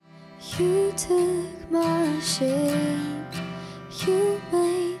You took my shame, you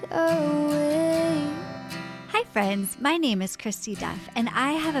made a way. Hi friends, my name is Christy Duff, and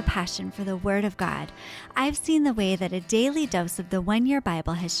I have a passion for the Word of God. I've seen the way that a daily dose of the One Year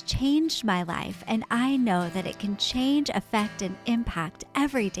Bible has changed my life, and I know that it can change, affect, and impact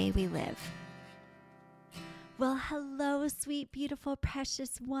every day we live. Well, hello, sweet, beautiful,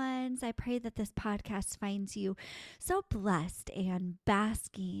 precious ones. I pray that this podcast finds you so blessed and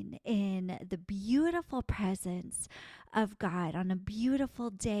basking in the beautiful presence of God on a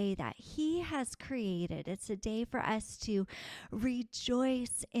beautiful day that He has created. It's a day for us to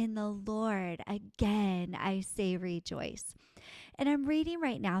rejoice in the Lord. Again, I say rejoice. And I'm reading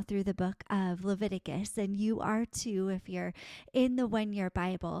right now through the book of Leviticus, and you are too if you're in the One Year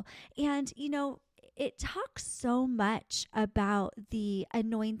Bible. And, it talks so much about the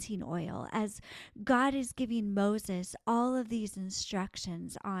anointing oil as God is giving Moses all of these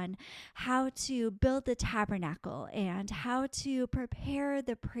instructions on how to build the tabernacle and how to prepare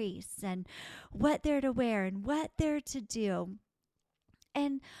the priests and what they're to wear and what they're to do.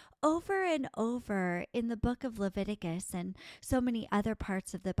 And over in the book of Leviticus and so many other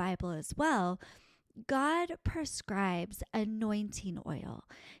parts of the Bible as well, God prescribes anointing oil.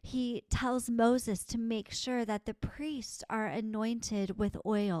 He tells Moses to make sure that the priests are anointed with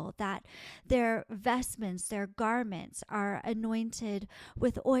oil, that their vestments, their garments are anointed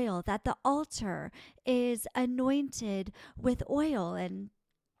with oil, that the altar is anointed with oil. And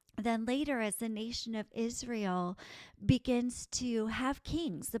then later, as the nation of Israel begins to have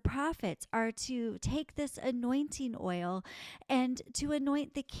kings, the prophets are to take this anointing oil and to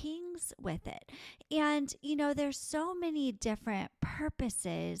anoint the kings with it. And, there's so many different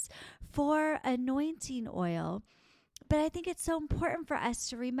purposes for anointing oil. But I think it's so important for us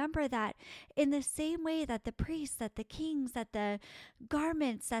to remember that in the same way that the priests, that the kings, that the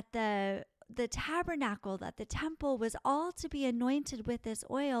garments, that the tabernacle, that the temple was all to be anointed with this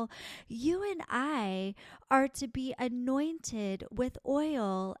oil, you and I are to be anointed with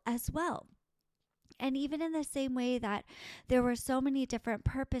oil as well. And even in the same way that there were so many different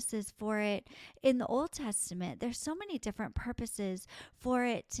purposes for it in the Old Testament, there's so many different purposes for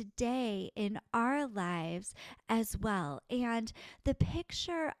it today in our lives as well. And the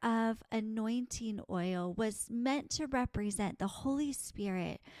picture of anointing oil was meant to represent the Holy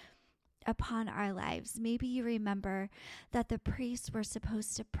Spirit upon our lives. Maybe you remember that the priests were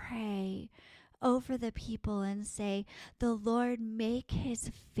supposed to pray over the people and say, "The Lord make his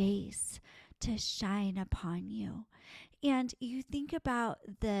face to shine upon you." And you think about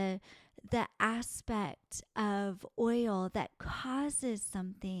the aspect of oil that causes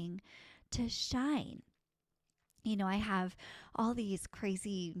something to shine. I have all these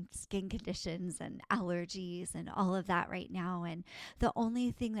crazy skin conditions and allergies and all of that right now. And the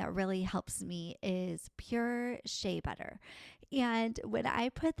only thing that really helps me is pure shea butter. And when I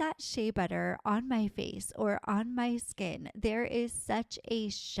put that shea butter on my face or on my skin, there is such a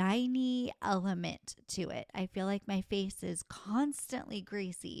shiny element to it. I feel like my face is constantly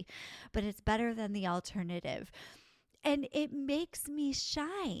greasy, but it's better than the alternative. And it makes me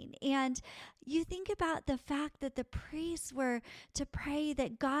shine. And you think about the fact that the priests were to pray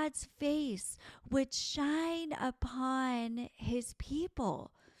that God's face would shine upon his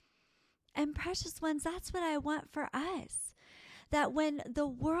people. And precious ones, that's what I want for us. That when the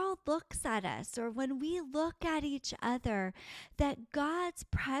world looks at us or when we look at each other, that God's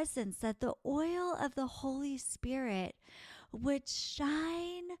presence, that the oil of the Holy Spirit would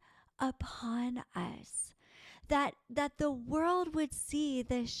shine upon us. That the world would see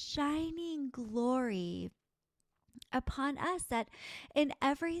the shining glory upon us, that in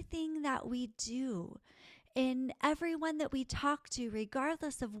everything that we do, in everyone that we talk to,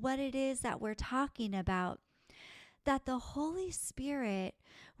 regardless of what it is that we're talking about, that the Holy Spirit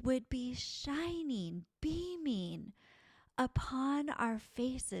would be shining, beaming upon our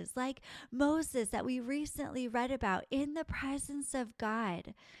faces, like Moses that we recently read about in the presence of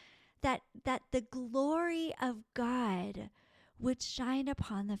God. That the glory of God would shine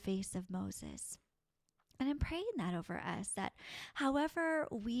upon the face of Moses. And I'm praying that over us, that however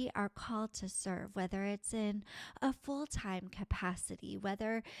we are called to serve, whether it's in a full-time capacity,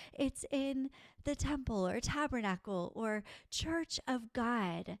 whether it's in the temple or tabernacle or church of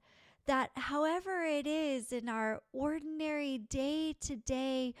God, that however it is in our ordinary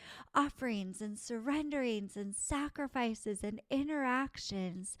day-to-day offerings and surrenderings and sacrifices and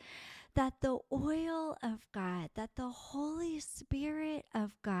interactions, that the oil of God, that the Holy Spirit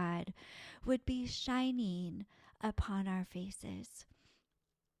of God would be shining upon our faces.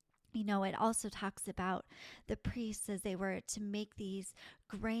 It also talks about the priests as they were to make these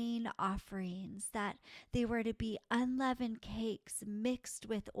grain offerings, that they were to be unleavened cakes mixed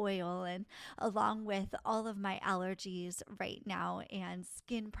with oil. And along with all of my allergies right now and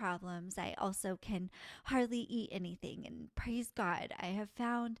skin problems, I also can hardly eat anything. And praise God, I have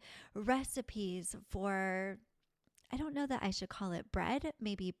found recipes for, I don't know that I should call it bread,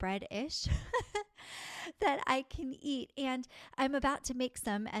 maybe bread-ish, that I can eat. And I'm about to make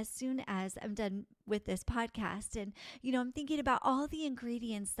some as soon as I'm done with this podcast. And, I'm thinking about all the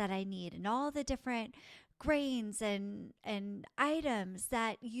ingredients that I need and all the different grains and items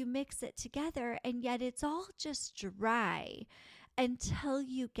that you mix it together. And yet it's all just dry until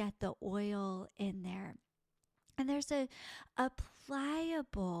you get the oil in there. And there's a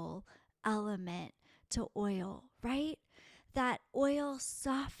pliable element to oil, right? That oil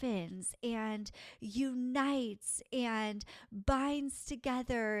softens and unites and binds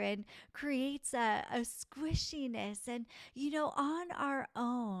together and creates a squishiness. And, on our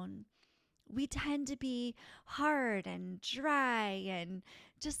own, we tend to be hard and dry and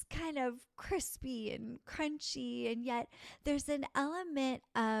just kind of crispy and crunchy. And yet there's an element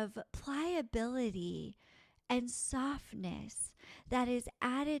of pliability and softness that is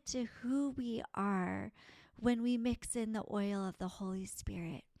added to who we are when we mix in the oil of the Holy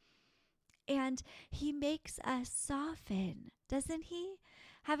Spirit. And he makes us soften, doesn't he?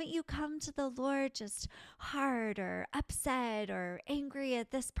 Haven't you come to the Lord just hard or upset or angry at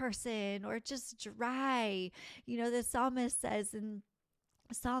this person or just dry? The psalmist says in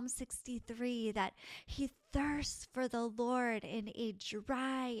Psalm 63 that he thirsts for the Lord in a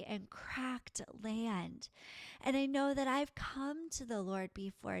dry and cracked land. And I know that I've come to the Lord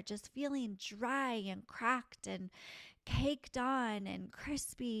before just feeling dry and cracked and caked on and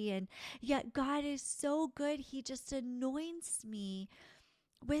crispy. And yet God is so good. He just anoints me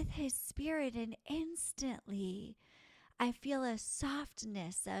with his Spirit, and instantly I feel a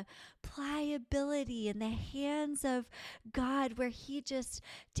softness, a pliability in the hands of God, where he just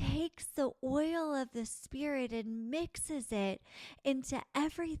takes the oil of the Spirit and mixes it into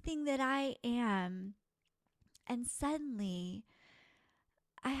everything that I am. And suddenly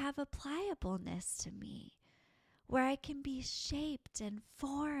I have a pliableness to me, where I can be shaped and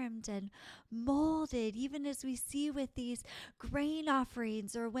formed and molded, even as we see with these grain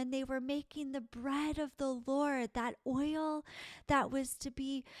offerings, or when they were making the bread of the Lord, that oil that was to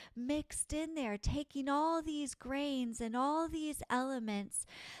be mixed in there, taking all these grains and all these elements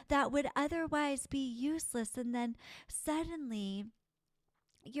that would otherwise be useless. And then suddenly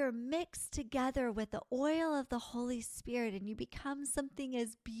you're mixed together with the oil of the Holy Spirit and you become something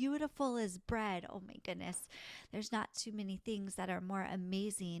as beautiful as bread. Oh my goodness. There's not too many things that are more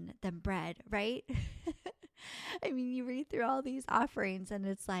amazing than bread, right? I mean, you read through all these offerings and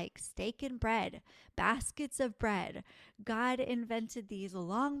it's like steak and bread, baskets of bread. God invented these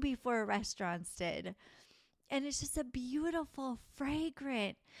long before restaurants did. And it's just a beautiful,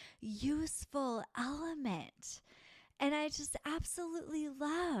 fragrant, useful element. And I just absolutely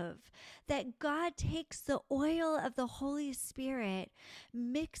love that God takes the oil of the Holy Spirit,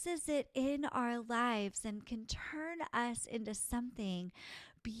 mixes it in our lives, and can turn us into something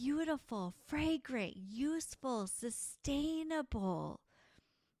beautiful, fragrant, useful, sustainable,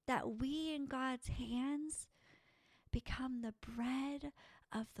 that we in God's hands become the bread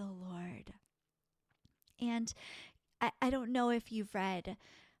of the Lord. And I don't know if you've read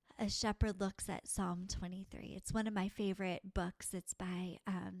A Shepherd Looks at Psalm 23. It's one of my favorite books. It's by,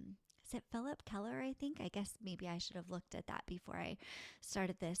 is it Philip Keller, I think? I guess maybe I should have looked at that before I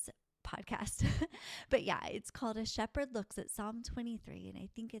started this podcast. But yeah, it's called A Shepherd Looks at Psalm 23. And I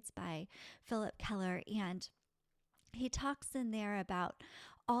think it's by Philip Keller. And he talks in there about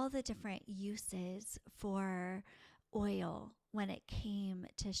all the different uses for oil when it came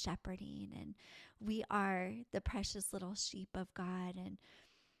to shepherding. And we are the precious little sheep of God. And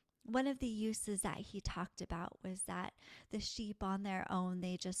one of the uses that he talked about was that the sheep on their own,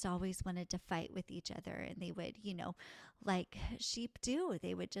 they just always wanted to fight with each other. And they would, like sheep do,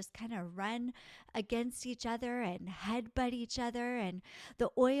 they would just kind of run against each other and headbutt each other. And the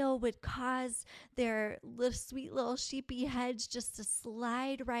oil would cause their little sweet little sheepy heads just to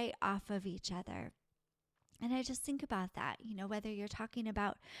slide right off of each other. And I just think about that, whether you're talking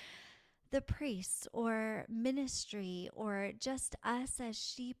about the priests or ministry or just us as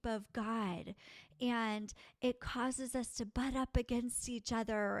sheep of God, and it causes us to butt up against each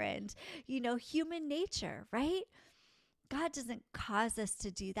other and, human nature, right? God doesn't cause us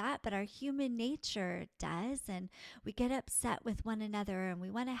to do that, but our human nature does. And we get upset with one another and we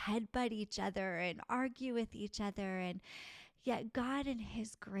want to headbutt each other and argue with each other. And Yet God, in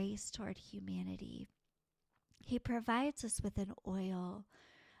his grace toward humanity, he provides us with an oil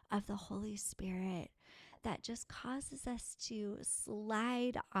of the Holy Spirit that just causes us to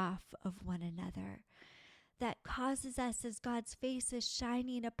slide off of one another, that causes us, as God's face is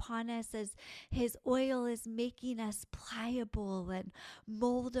shining upon us, as his oil is making us pliable and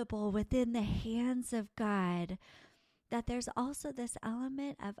moldable within the hands of God, that there's also this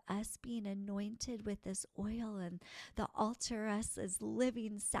element of us being anointed with this oil, and the altar, us as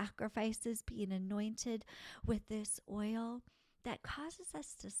living sacrifices, being anointed with this oil that causes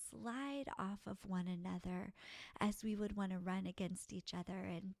us to slide off of one another as we would want to run against each other.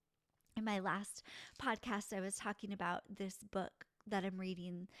 And in my last podcast, I was talking about this book that I'm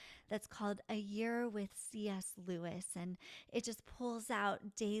reading that's called A Year with C.S. Lewis. And it just pulls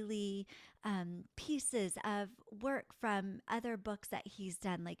out daily pieces of work from other books that he's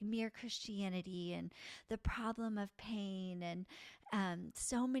done, like Mere Christianity and The Problem of Pain, and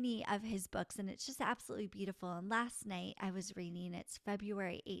so many of his books. And it's just absolutely beautiful. And last night I was reading, it's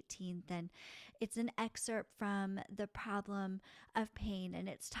February 18th, and it's an excerpt from The Problem of Pain. And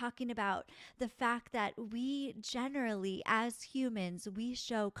it's talking about the fact that we generally, as humans, we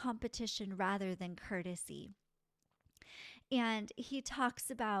show competition rather than courtesy. And he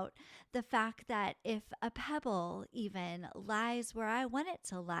talks about the fact that if a pebble even lies where I want it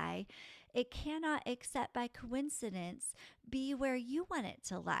to lie, it cannot, except by coincidence, be where you want it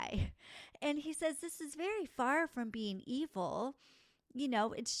to lie. And he says this is very far from being evil. You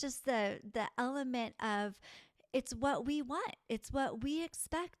know, it's just the element of, it's what we want. It's what we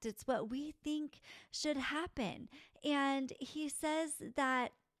expect. It's what we think should happen. And he says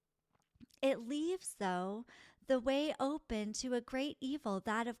that it leaves, though, the way open to a great evil,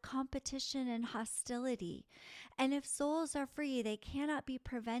 that of competition and hostility. And if souls are free, they cannot be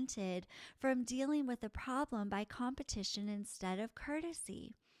prevented from dealing with the problem by competition instead of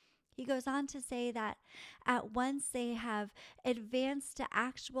courtesy. He goes on to say that at once they have advanced to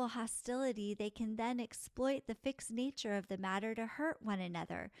actual hostility, they can then exploit the fixed nature of the matter to hurt one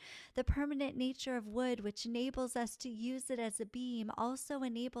another. The permanent nature of wood, which enables us to use it as a beam, also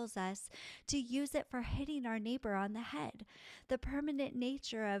enables us to use it for hitting our neighbor on the head. The permanent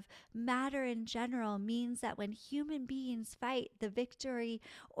nature of matter in general means that when human beings fight, the victory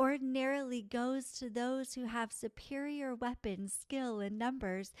ordinarily goes to those who have superior weapons, skill, and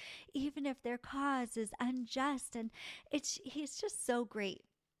numbers, even if their cause is unjust. And he's just so great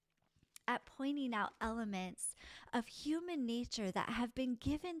at pointing out elements of human nature that have been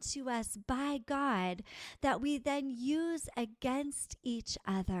given to us by God that we then use against each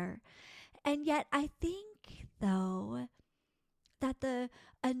other. And yet I think, though, that the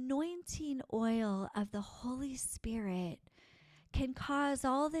anointing oil of the Holy Spirit can cause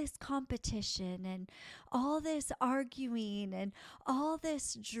all this competition and all this arguing and all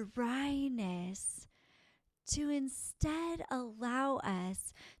this dryness to instead allow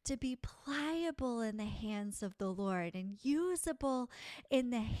us to be pliable in the hands of the Lord and usable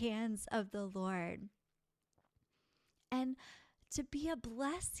in the hands of the Lord, and to be a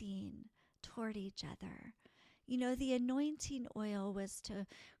blessing toward each other. You know, the anointing oil was to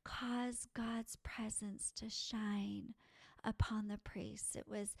cause God's presence to shine upon the priests. It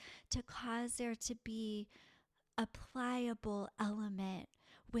was to cause there to be a pliable element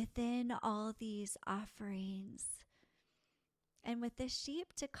within all these offerings. And with the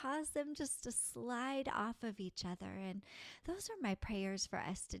sheep, to cause them just to slide off of each other. And those are my prayers for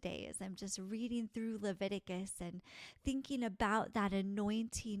us today as I'm just reading through Leviticus and thinking about that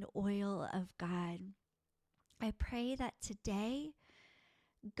anointing oil of God. I pray that today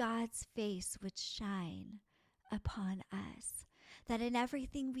God's face would shine upon us, that in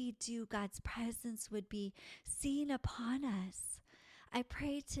everything we do, God's presence would be seen upon us. I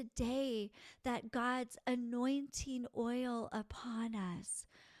pray today that God's anointing oil upon us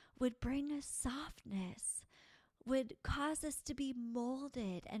would bring us softness, would cause us to be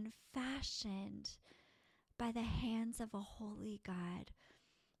molded and fashioned by the hands of a holy God.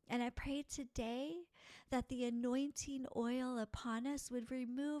 And I pray today that the anointing oil upon us would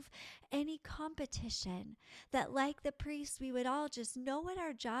remove any competition, that like the priests, we would all just know what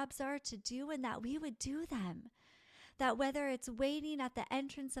our jobs are to do and that we would do them. That whether it's waiting at the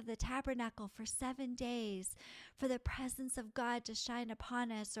entrance of the tabernacle for 7 days for the presence of God to shine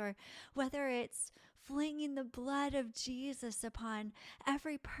upon us, or whether it's flinging the blood of Jesus upon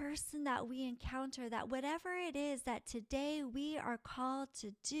every person that we encounter, that whatever it is that today we are called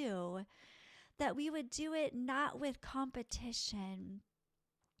to do, that we would do it not with competition,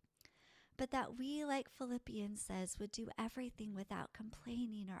 but that we, like Philippians says, would do everything without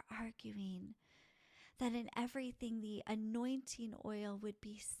complaining or arguing. that in everything the anointing oil would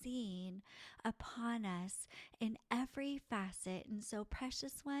be seen upon us in every facet. And so,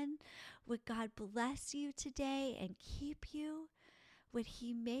 precious one, would God bless you today and keep you? Would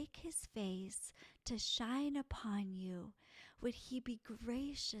he make his face to shine upon you? Would he be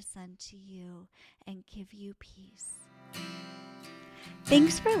gracious unto you and give you peace?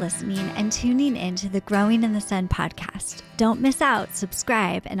 Thanks for listening and tuning in to the Growing in the Sun podcast. Don't miss out,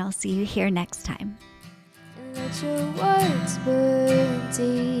 subscribe, and I'll see you here next time. And let your words burn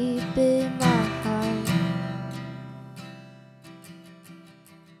deep.